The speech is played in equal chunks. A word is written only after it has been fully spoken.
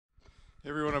Hey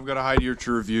everyone, I've got a hide here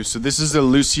to review. So this is the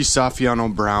Lucy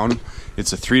Saffiano Brown.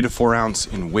 It's a 3 to 4 ounce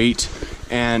in weight,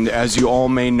 and as you all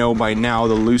may know by now,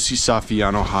 the Lucy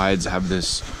Saffiano hides have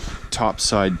this top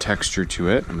side texture to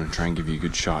it. I'm going to try and give you a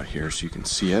good shot here so you can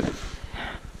see it.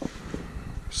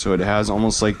 So it has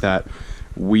almost like that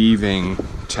weaving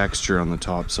texture on the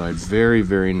top side. Very,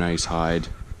 very nice hide.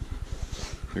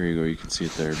 There you go, you can see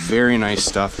it there. Very nice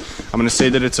stuff. I'm going to say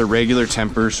that it's a regular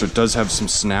temper, so it does have some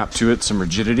snap to it, some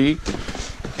rigidity.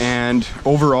 And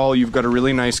overall, you've got a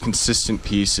really nice consistent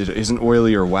piece. It isn't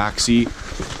oily or waxy.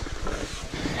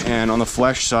 And on the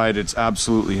flesh side, it's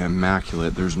absolutely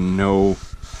immaculate. There's no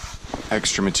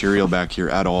extra material back here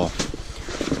at all.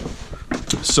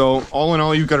 So all in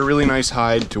all, you've got a really nice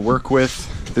hide to work with.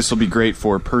 This will be great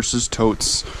for purses,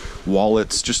 totes,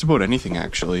 wallets, just about anything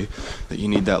actually that you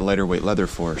need that lighter weight leather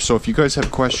for. So if you guys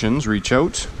have questions, reach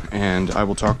out and I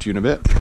will talk to you in a bit.